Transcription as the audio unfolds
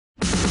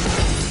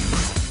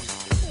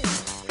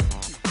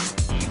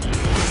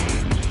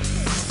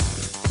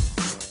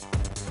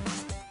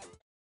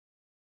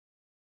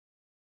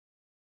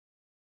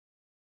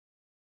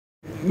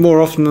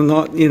more often than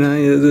not, you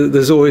know,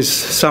 there's always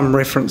some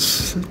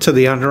reference to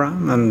the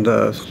underarm, and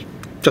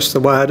just the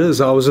way it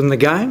is. I was in the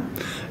game,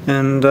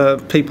 and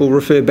people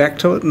refer back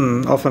to it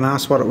and often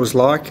ask what it was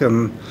like,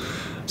 and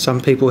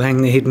some people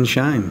hang their head in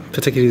shame,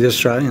 particularly the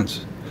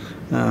Australians.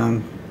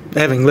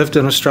 Having lived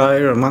in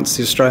Australia, and once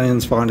the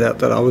Australians find out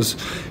that I was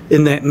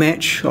in that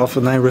match,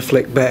 often they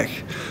reflect back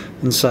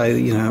and say,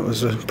 you know, it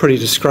was a pretty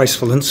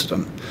disgraceful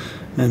incident.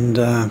 And,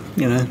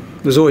 you know,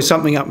 there's always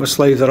something up my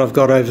sleeve that I've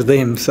got over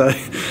them. So,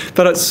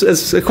 but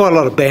it's quite a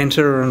lot of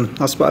banter, and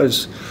I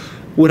suppose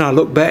when I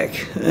look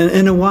back,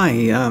 in a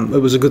way,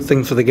 it was a good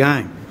thing for the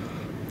game,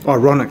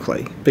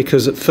 ironically,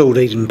 because it filled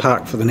Eden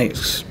Park for the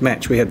next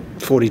match. We had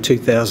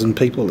 42,000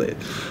 people there.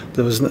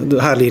 There was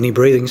hardly any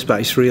breathing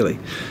space, really.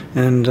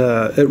 And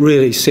it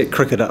really set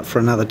cricket up for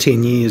another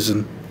 10 years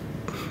and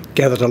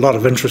gathered a lot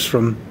of interest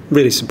from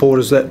really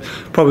supporters that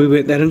probably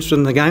weren't that interested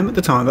in the game at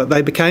the time, but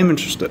they became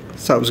interested.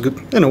 So it was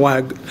good, in a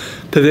way,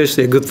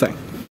 perversely a good thing.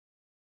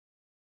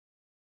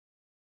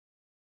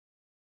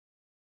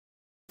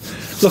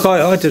 Look,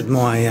 I did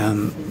my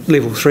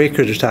level 3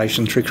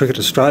 accreditation through Cricket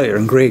Australia,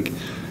 and Greg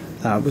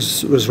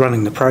was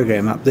running the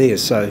program up there.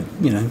 So,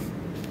 you know,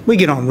 we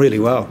get on really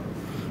well,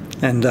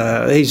 and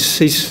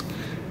he's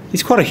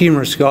quite a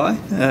humorous guy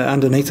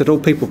underneath it all.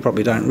 People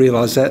probably don't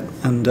realise that,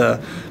 and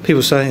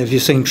people say, have you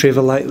seen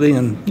Trevor lately?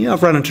 And yeah,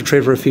 I've run into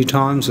Trevor a few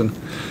times, and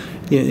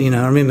you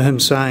know, I remember him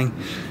saying,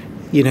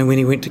 you know, when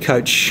he went to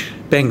coach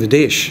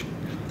Bangladesh,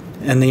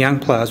 and the young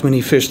players, when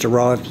he first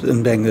arrived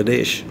in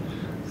Bangladesh,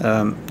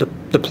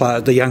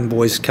 the young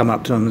boys come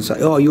up to him and say,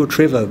 oh, you're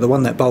Trevor, the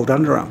one that bowled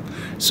underarm.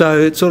 So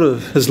it sort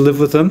of has lived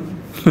with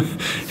him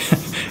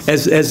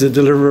as the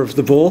deliverer of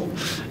the ball,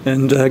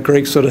 and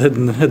Greg sort of hid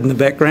in the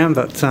background.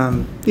 But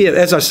yeah,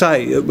 as I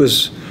say, it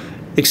was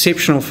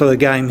exceptional for the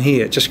game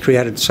here. It just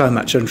created so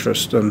much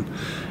interest, and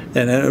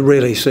it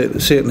really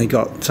certainly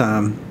got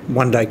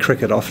one-day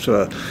cricket off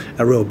to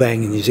a real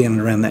bang in New Zealand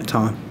around that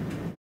time.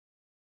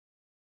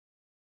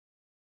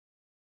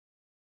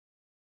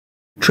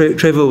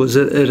 Trevor was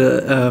at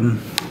a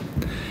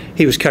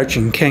he was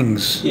coaching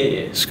King's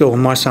school,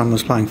 and my son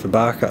was playing for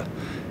Barker,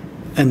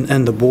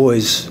 and the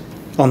boys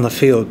on the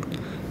field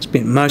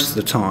spent most of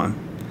the time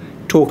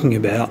talking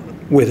about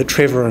whether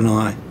Trevor and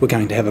I were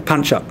going to have a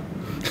punch-up.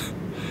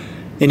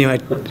 Anyway,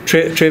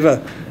 Trevor,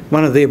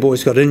 one of their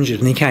boys got injured,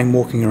 and he came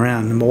walking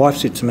around, and my wife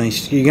said to me,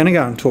 you're going to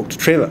go and talk to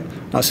Trevor?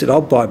 I said,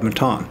 I'll bide my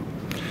time.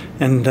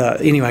 And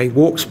anyway, he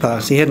walks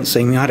past, he hadn't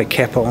seen me, I had a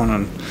cap on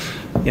and,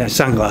 you know,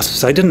 sunglasses,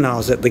 so he didn't know I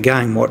was at the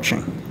game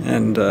watching.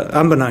 And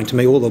unbeknown to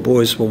me, all the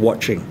boys were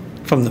watching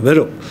from the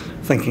middle,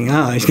 thinking,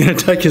 he's going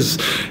to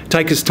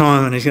take his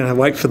time and he's going to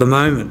wait for the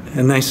moment.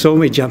 And they saw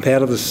me jump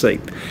out of the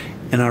seat,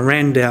 and I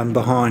ran down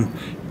behind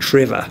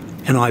Trevor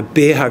and I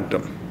bear hugged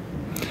him,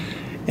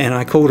 and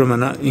I called him,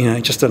 you know,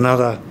 just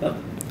another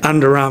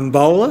underarm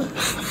bowler.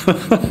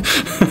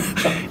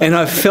 And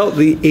I felt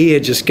the air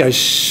just go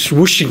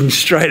swooshing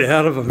straight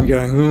out of him,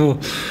 going, oh,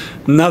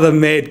 another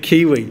mad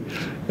Kiwi.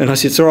 And I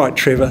said, it's all right,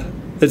 Trevor,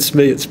 it's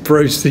me, it's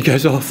Bruce. He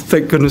goes, oh,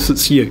 thank goodness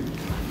it's you.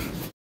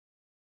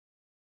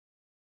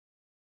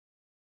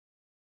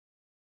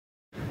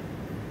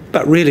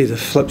 But really the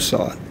flip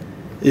side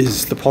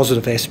is the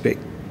positive aspect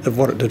of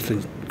what it did for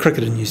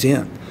cricket in New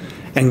Zealand.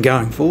 And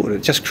going forward,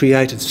 it just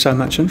created so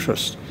much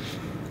interest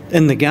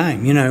in the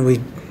game. You know,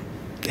 we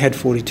had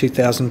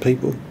 42,000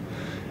 people.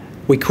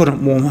 We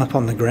couldn't warm up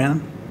on the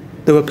ground.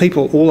 There were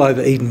people all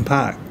over Eden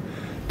Park.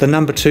 The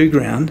number 2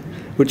 ground,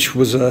 which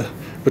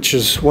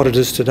is what it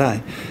is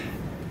today,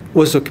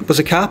 was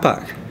a car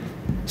park.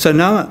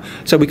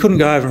 So we couldn't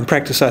go over and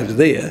practice over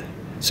there.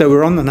 So we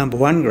were on the number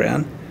 1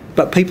 ground,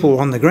 but people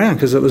were on the ground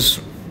because it was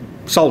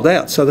sold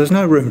out, so there's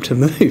no room to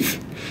move.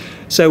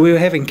 So we were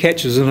having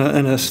catches in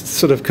a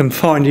sort of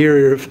confined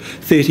area of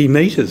 30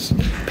 metres,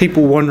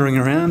 people wandering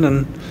around,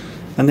 and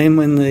then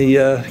when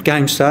the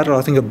game started,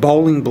 I think a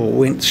bowling ball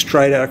went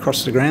straight out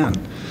across the ground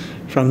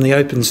from the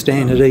open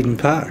stand at Eden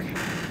Park.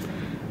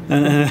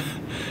 And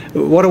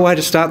what a way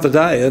to start the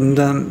day.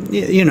 And,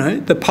 you know,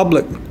 the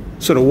public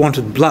sort of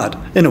wanted blood,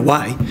 in a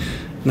way,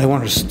 and they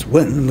wanted us to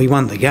win, and we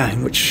won the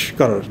game, which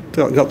got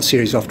the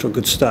series off to a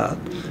good start.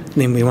 And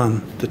then we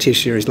won the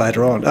Test series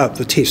later on,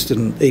 the Test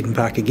in Eden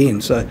Park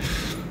again. So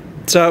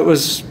it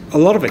was a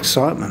lot of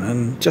excitement,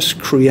 and just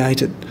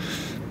created,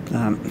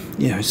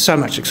 you know, so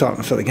much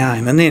excitement for the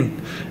game. And then,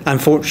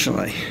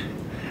 unfortunately,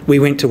 we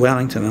went to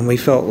Wellington, and we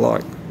felt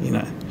like, you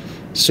know,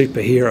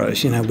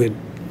 superheroes. You know, we'd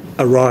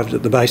arrived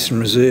at the Basin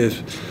Reserve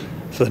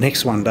for the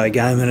next one-day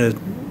game, and it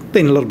had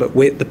been a little bit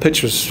wet. The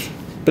pitch was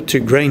a bit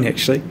too green,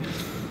 actually.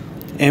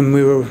 And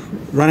we were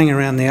running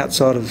around the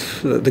outside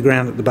of the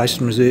ground at the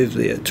Basin Reserve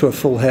there to a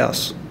full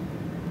house,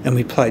 and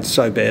we played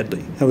so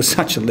badly. It was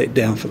such a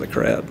letdown for the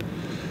crowd.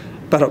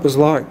 But it was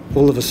like,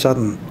 all of a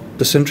sudden,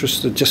 this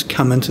interest had just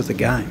come into the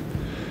game.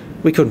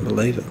 We couldn't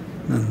believe it.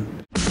 And